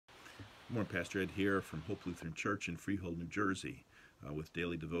Good morning, Pastor Ed here from Hope Lutheran Church in Freehold, New Jersey, with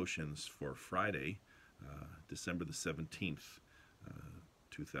daily devotions for Friday, December the 17th,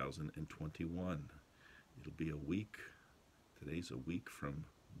 2021. It'll be a week. Today's a week from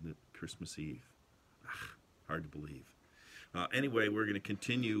Christmas Eve. Hard to believe. Anyway, we're going to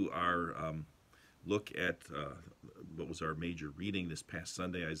continue our look at what was our major reading this past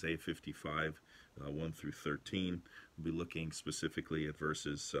Sunday, Isaiah 55, 1 through 13. We'll be looking specifically at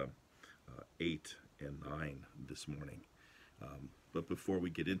verses 8 and 9 this morning. But before we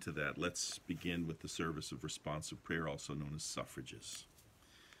get into that, let's begin with the service of responsive prayer, also known as suffrages.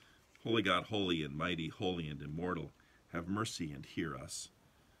 Holy God, holy and mighty, holy and immortal, have mercy and hear us.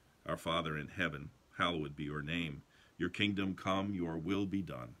 Our Father in heaven, hallowed be your name. Your kingdom come, your will be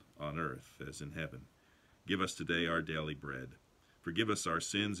done, on earth as in heaven. Give us today our daily bread. Forgive us our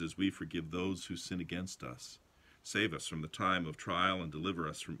sins as we forgive those who sin against us. Save us from the time of trial and deliver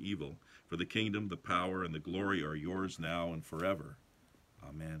us from evil. For the kingdom, the power, and the glory are yours now and forever.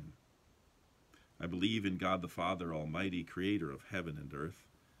 Amen. I believe in God the Father Almighty, creator of heaven and earth.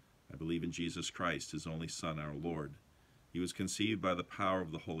 I believe in Jesus Christ, his only Son, our Lord. He was conceived by the power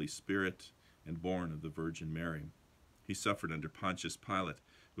of the Holy Spirit and born of the Virgin Mary. He suffered under Pontius Pilate,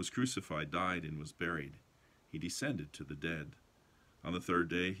 was crucified, died, and was buried. He descended to the dead. On the third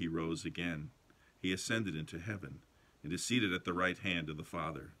day he rose again. He ascended into heaven and is seated at the right hand of the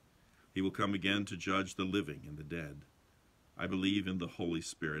Father. He will come again to judge the living and the dead. I believe in the Holy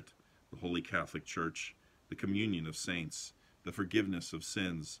Spirit, the Holy Catholic Church, the communion of saints, the forgiveness of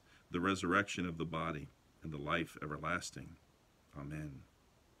sins, the resurrection of the body, and the life everlasting. Amen.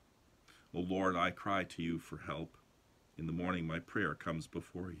 O Lord, I cry to you for help. In the morning my prayer comes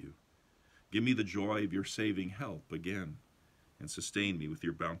before you. Give me the joy of your saving help again, and sustain me with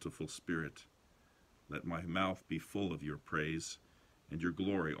your bountiful Spirit. Let my mouth be full of your praise and your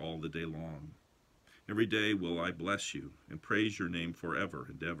glory all the day long. Every day will I bless you and praise your name forever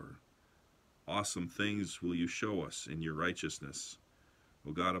and ever. Awesome things will you show us in your righteousness.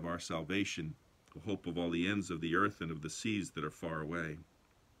 O God of our salvation, the hope of all the ends of the earth and of the seas that are far away.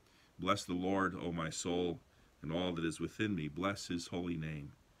 Bless the Lord, O my soul, and all that is within me. Bless his holy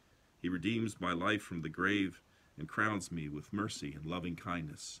name. He redeems my life from the grave and crowns me with mercy and loving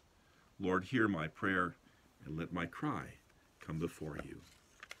kindness. Lord, hear my prayer, and let my cry come before you.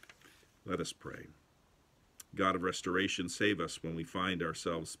 Let us pray. God of restoration, save us when we find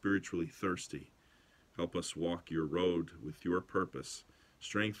ourselves spiritually thirsty. Help us walk your road with your purpose,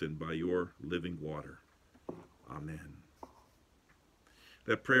 strengthened by your living water. Amen.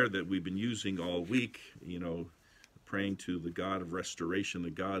 That prayer that we've been using all week, praying to the God of restoration, the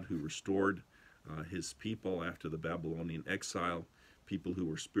God who restored his people after the Babylonian exile, people who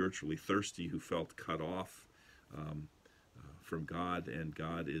were spiritually thirsty, who felt cut off from God, and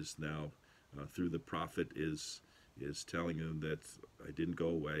God is now, through the prophet, is telling them that I didn't go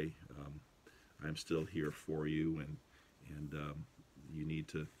away. I'm still here for you, and you need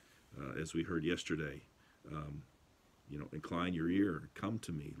to, as we heard yesterday, incline your ear, come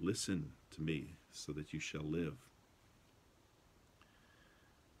to me, listen to me, so that you shall live.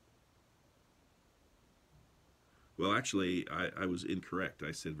 Well, actually, I was incorrect.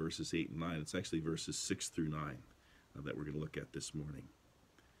 I said verses 8 and 9. It's actually verses 6 through 9 that we're going to look at this morning.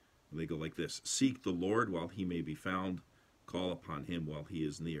 And they go like this. Seek the Lord while he may be found. Call upon him while he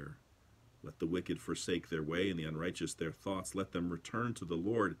is near. Let the wicked forsake their way and the unrighteous their thoughts. Let them return to the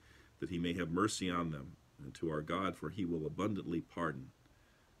Lord, that he may have mercy on them, and to our God, for he will abundantly pardon.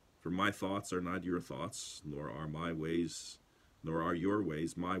 For my thoughts are not your thoughts, nor are your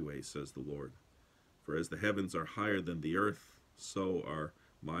ways my ways, says the Lord. For as the heavens are higher than the earth, so are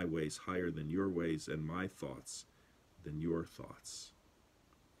my ways higher than your ways, and my thoughts than your thoughts.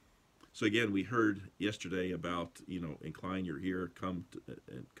 So again, we heard yesterday about, incline your ear, come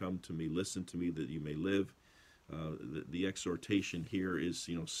to me, listen to me, that you may live. The exhortation here is,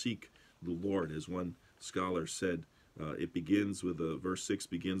 seek the Lord. As one scholar said, it begins with verse 6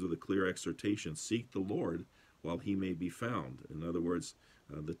 begins with a clear exhortation. Seek the Lord while he may be found. In other words,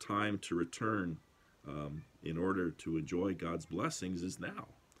 the time to return in order to enjoy God's blessings is now.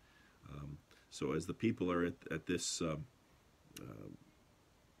 So as the people are at this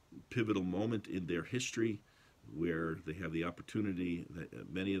pivotal moment in their history, where they have the opportunity,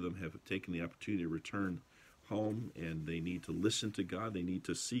 many of them have taken the opportunity to return home, and they need to listen to God, they need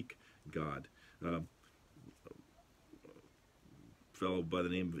to seek God. A fellow by the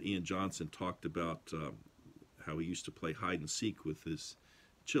name of Ian Johnson talked about how he used to play hide and seek with his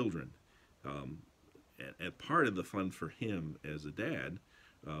children. And part of the fun for him as a dad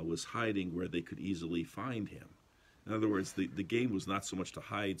was hiding where they could easily find him. In other words, the game was not so much to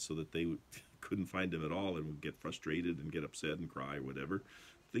hide so that they couldn't find him at all and would get frustrated and get upset and cry or whatever.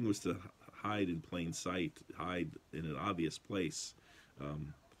 The thing was to hide in plain sight, hide in an obvious place.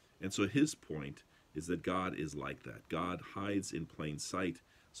 And so his point is that God is like that. God hides in plain sight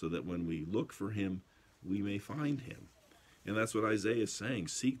so that when we look for him, we may find him. And that's what Isaiah is saying.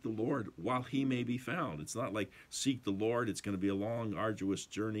 Seek the Lord while he may be found. It's not like seek the Lord. It's going to be a long, arduous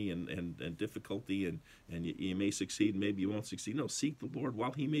journey and difficulty, and you may succeed, maybe you won't succeed. No, seek the Lord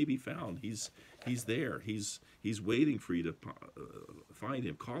while he may be found. He's there. He's waiting for you to find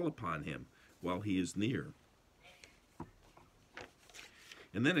him. Call upon him while he is near.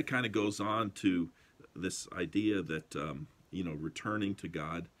 And then it kind of goes on to this idea that, returning to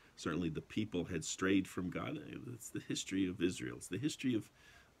God. Certainly the people had strayed from God. It's the history of Israel. It's the history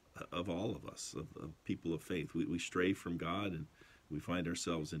of all of us, of people of faith. We stray from God, and we find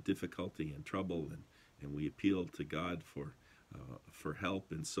ourselves in difficulty and trouble, and we appeal to God for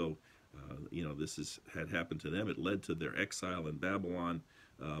help. And so, this had happened to them. It led to their exile in Babylon.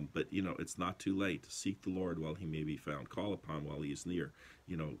 But, it's not too late. Seek the Lord while he may be found. Call upon while he is near.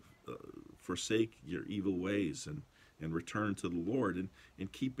 Forsake your evil ways and return to the Lord,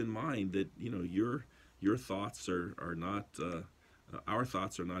 and keep in mind that your thoughts are not our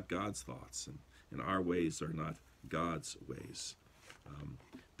thoughts are not God's thoughts, and our ways are not God's ways.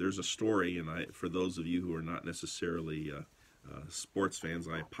 There's a story, and for those of you who are not necessarily sports fans,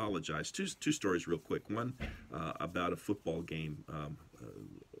 I apologize. Two stories real quick. One about a football game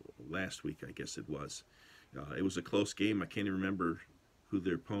last week, I guess it was. It was a close game. I can't even remember who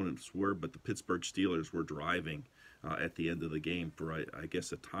their opponents were, but the Pittsburgh Steelers were driving at the end of the game for, I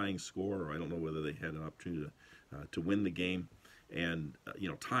guess, a tying score, or I don't know whether they had an opportunity to win the game. And,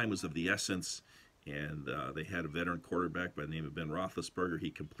 time was of the essence, and they had a veteran quarterback by the name of Ben Roethlisberger.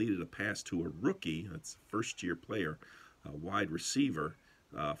 He completed a pass to a rookie, that's a first-year player, a wide receiver,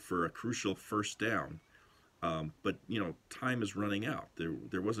 for a crucial first down. But, time is running out.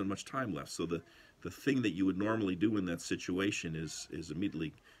 There wasn't much time left. So the thing that you would normally do in that situation is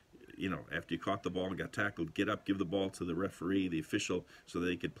immediately, after you caught the ball and got tackled, get up, give the ball to the referee, the official, so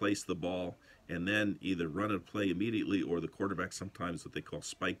they could place the ball, and then either run a play immediately, or the quarterback sometimes what they call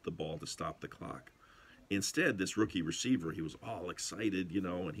spike the ball to stop the clock. Instead, this rookie receiver, he was all excited,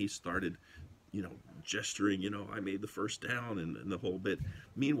 and he started, gesturing, I made the first down and the whole bit.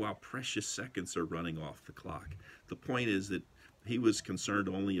 Meanwhile, precious seconds are running off the clock. The point is that he was concerned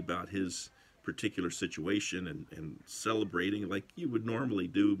only about his particular situation and celebrating like you would normally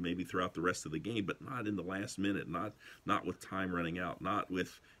do maybe throughout the rest of the game, but not in the last minute, not with time running out, not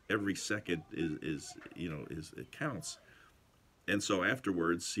with every second is it counts. And so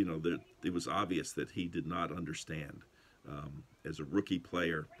afterwards, it was obvious that he did not understand. As a rookie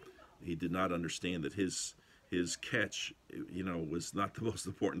player, he did not understand that his catch, was not the most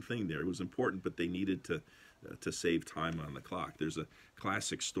important thing there. It was important, but they needed to save time on the clock. There's a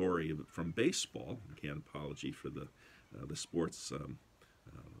classic story from baseball. Again, apology for the sports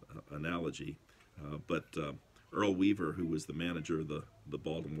analogy, but Earl Weaver, who was the manager of the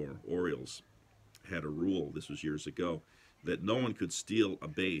Baltimore Orioles, had a rule, this was years ago, that no one could steal a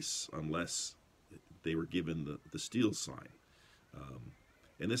base unless they were given the steal sign.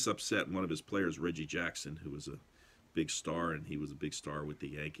 And this upset one of his players, Reggie Jackson, who was a big star, and he was a big star with the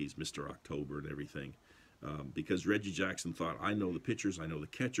Yankees, Mr. October and everything. Because Reggie Jackson thought, I know the pitchers, I know the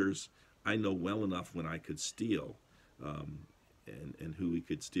catchers, I know well enough when I could steal, and who he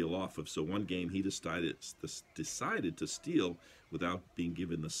could steal off of. So one game he decided to steal without being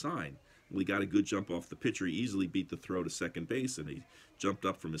given the sign. Well, he got a good jump off the pitcher. He easily beat the throw to second base, and he jumped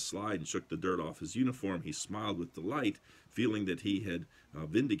up from his slide and shook the dirt off his uniform. He smiled with delight, feeling that he had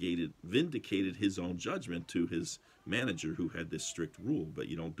vindicated his own judgment to his manager, who had this strict rule, but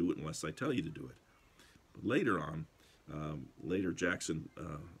you don't do it unless I tell you to do it. But later on, Jackson,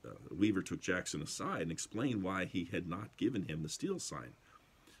 Weaver took Jackson aside and explained why he had not given him the steal sign.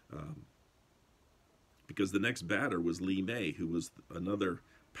 Because the next batter was Lee May, who was another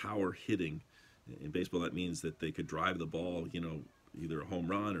power hitting. In baseball, that means that they could drive the ball, either a home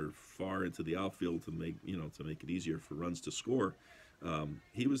run or far into the outfield to make it easier for runs to score.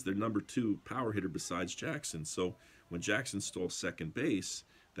 He was their number 2 power hitter besides Jackson. So when Jackson stole second base,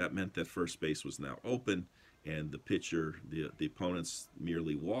 that meant that first base was now open, and the pitcher, the opponents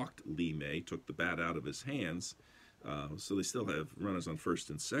merely walked Lee May, took the bat out of his hands. So they still have runners on first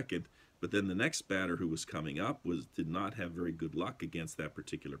and second. But then the next batter who was coming up did not have very good luck against that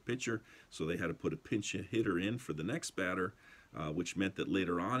particular pitcher, so they had to put a pinch hitter in for the next batter, which meant that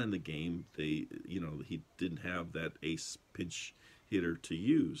later on in the game, he didn't have that ace pinch hitter to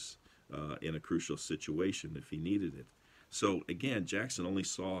use. in a crucial situation if he needed it. So again, Jackson only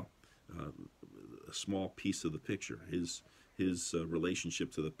saw a small piece of the picture, his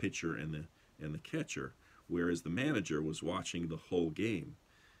relationship to the pitcher and the catcher, whereas the manager was watching the whole game.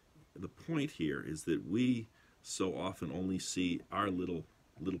 The point here is that we so often only see our little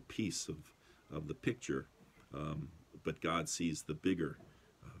piece of the picture, but God sees the bigger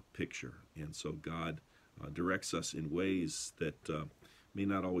picture, and so God directs us in ways that may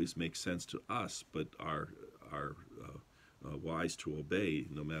not always make sense to us, but are wise to obey,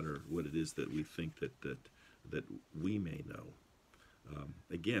 no matter what it is that we think that we may know.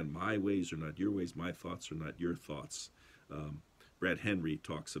 Again, my ways are not your ways, my thoughts are not your thoughts. Brad Henry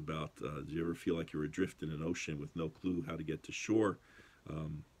talks about, do you ever feel like you're adrift in an ocean with no clue how to get to shore? A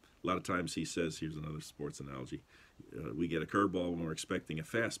lot of times he says, here's another sports analogy, we get a curveball when we're expecting a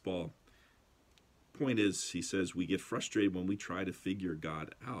fastball. Point is, he says, we get frustrated when we try to figure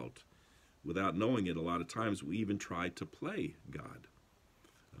God out. Without knowing it, a lot of times we even try to play God.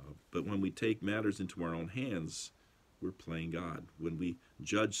 But when we take matters into our own hands, we're playing God. When we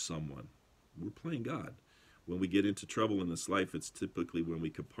judge someone, we're playing God. When we get into trouble in this life, it's typically when we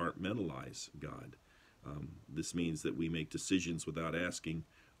compartmentalize God. This means that we make decisions without asking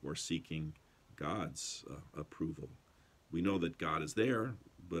or seeking God's approval. We know that God is there,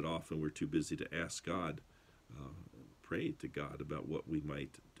 but often we're too busy to ask God, pray to God about what we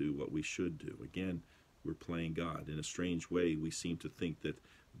might do, what we should do. Again, we're playing God. In a strange way, we seem to think that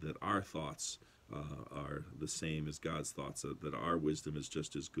our thoughts are the same as God's thoughts, that our wisdom is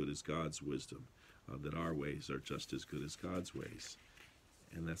just as good as God's wisdom, that our ways are just as good as God's ways.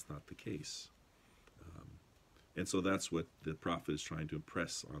 And that's not the case. And so that's what the prophet is trying to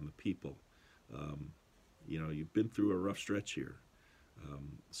impress on the people. You've been through a rough stretch here.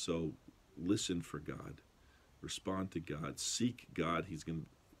 So listen for God. Respond to God. Seek God. He's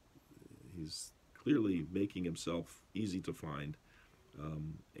clearly making himself easy to find.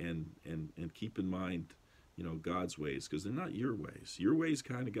 And keep in mind, God's ways, because they're not your ways. Your ways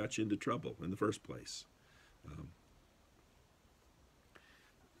kind of got you into trouble in the first place.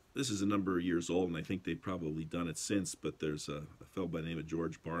 This is a number of years old, and I think they've probably done it since, but there's a fellow by the name of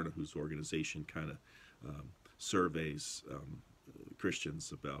George Barna whose organization kind of surveys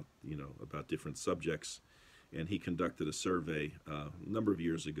Christians about different subjects, and he conducted a survey a number of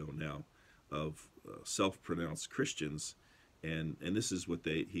years ago now of self-pronounced Christians, and this is what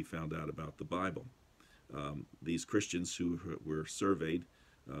he found out about the Bible. These Christians who were surveyed,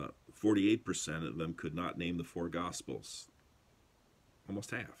 48% of them could not name the four Gospels.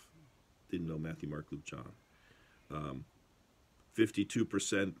 Almost half didn't know Matthew, Mark, Luke, John.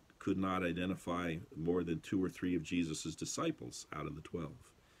 52% could not identify more than 2 or 3 of Jesus' disciples out of the 12.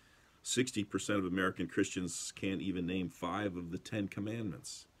 60% of American Christians can't even name 5 of the 10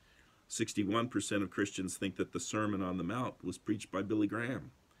 commandments. 61% of Christians think that the Sermon on the Mount was preached by Billy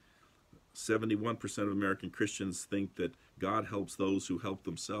Graham. 71% of American Christians think that God helps those who help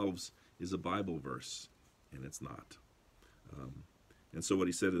themselves is a Bible verse, and it's not. And so what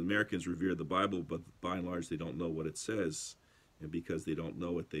he said, Americans revere the Bible, but by and large they don't know what it says, and because they don't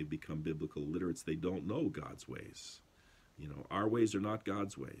know it, they've become biblical illiterates. They don't know God's ways. Our ways are not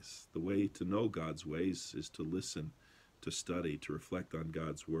God's ways. The way to know God's ways is to listen, to study, to reflect on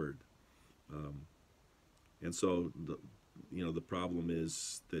God's Word. And so, the problem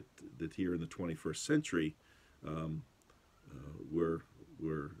is that here in the 21st century, we're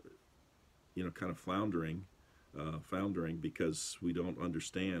kind of floundering because we don't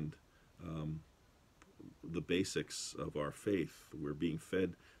understand the basics of our faith. We're being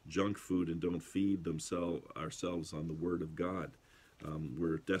fed junk food and don't feed ourselves on the Word of God.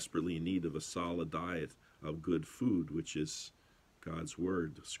 We're desperately in need of a solid diet of good food, which is God's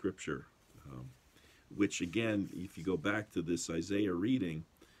Word, Scripture. Which again, if you go back to this Isaiah reading,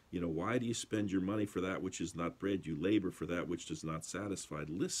 why do you spend your money for that which is not bread? You labor for that which does not satisfy.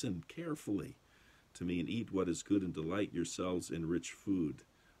 Listen carefully to me and eat what is good and delight yourselves in rich food,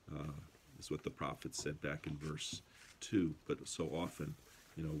 is what the prophet said back in verse 2. But so often,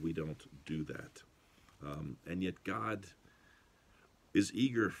 we don't do that. And yet God is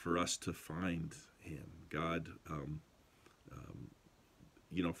eager for us to find him. God,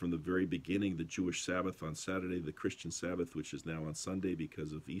 from the very beginning, the Jewish Sabbath on Saturday, the Christian Sabbath, which is now on Sunday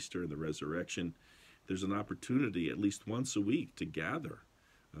because of Easter and the resurrection, there's an opportunity at least once a week to gather,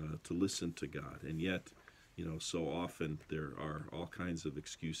 to listen to God. And yet, so often there are all kinds of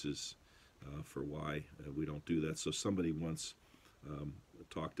excuses for why we don't do that. So somebody once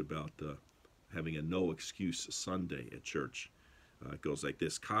talked about having a no-excuse Sunday at church. It goes like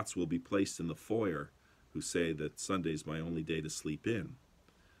this: cots will be placed in the foyer who say that Sunday's my only day to sleep in.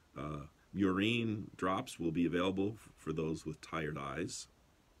 Urine drops will be available for those with tired eyes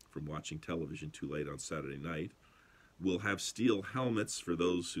from watching television too late on Saturday night. We'll have steel helmets for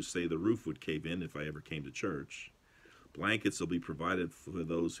those who say the roof would cave in if I ever came to church. Blankets will be provided for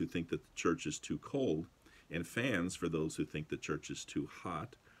those who think that the church is too cold, and fans for those who think the church is too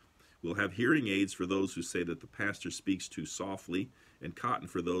hot. We'll have hearing aids for those who say that the pastor speaks too softly, and cotton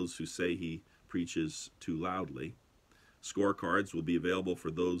for those who say he preaches too loudly. Scorecards will be available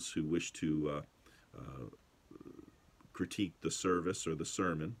for those who wish to critique the service or the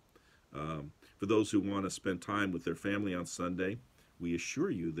sermon. For those who want to spend time with their family on Sunday, we assure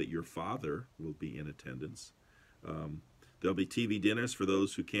you that your father will be in attendance. There'll be TV dinners for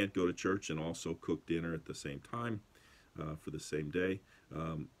those who can't go to church and also cook dinner at the same time for the same day.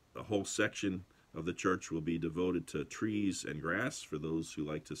 A whole section of the church will be devoted to trees and grass for those who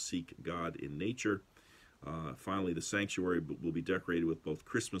like to seek God in nature. Finally, the sanctuary will be decorated with both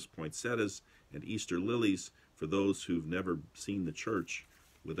Christmas poinsettias and Easter lilies for those who've never seen the church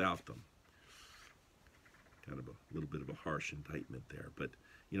without them. Kind of a little bit of a harsh indictment there, but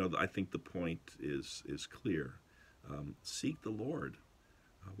I think the point is clear. Seek the Lord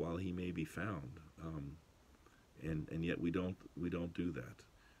while he may be found, and yet we don't do that.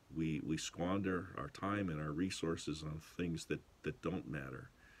 We squander our time and our resources on things that don't matter,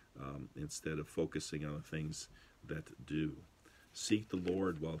 instead of focusing on the things that do. Seek the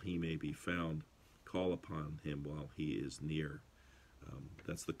Lord while he may be found. Call upon him while he is near.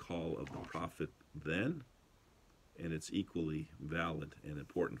 That's the call of the prophet then, and it's equally valid and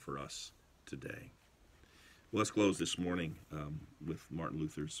important for us today. Well, let's close this morning with Martin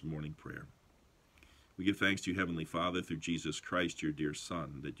Luther's morning prayer. We give thanks to you, Heavenly Father, through Jesus Christ, your dear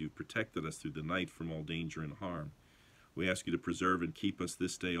Son, that you've protected us through the night from all danger and harm. We ask you to preserve and keep us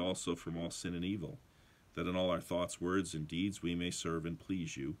this day also from all sin and evil, that in all our thoughts, words, and deeds we may serve and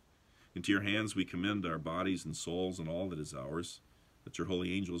please you. Into your hands we commend our bodies and souls and all that is ours, that your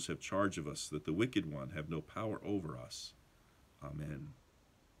holy angels have charge of us, that the wicked one have no power over us. Amen.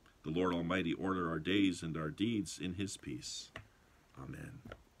 The Lord Almighty order our days and our deeds in his peace. Amen.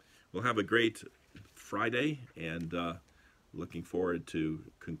 We'll have a great Friday, and looking forward to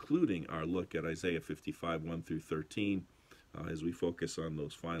concluding our look at Isaiah 55, 1 through 13, as we focus on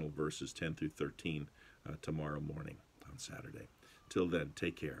those final verses 10 through 13 tomorrow morning on Saturday. Till then,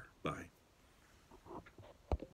 take care. Bye.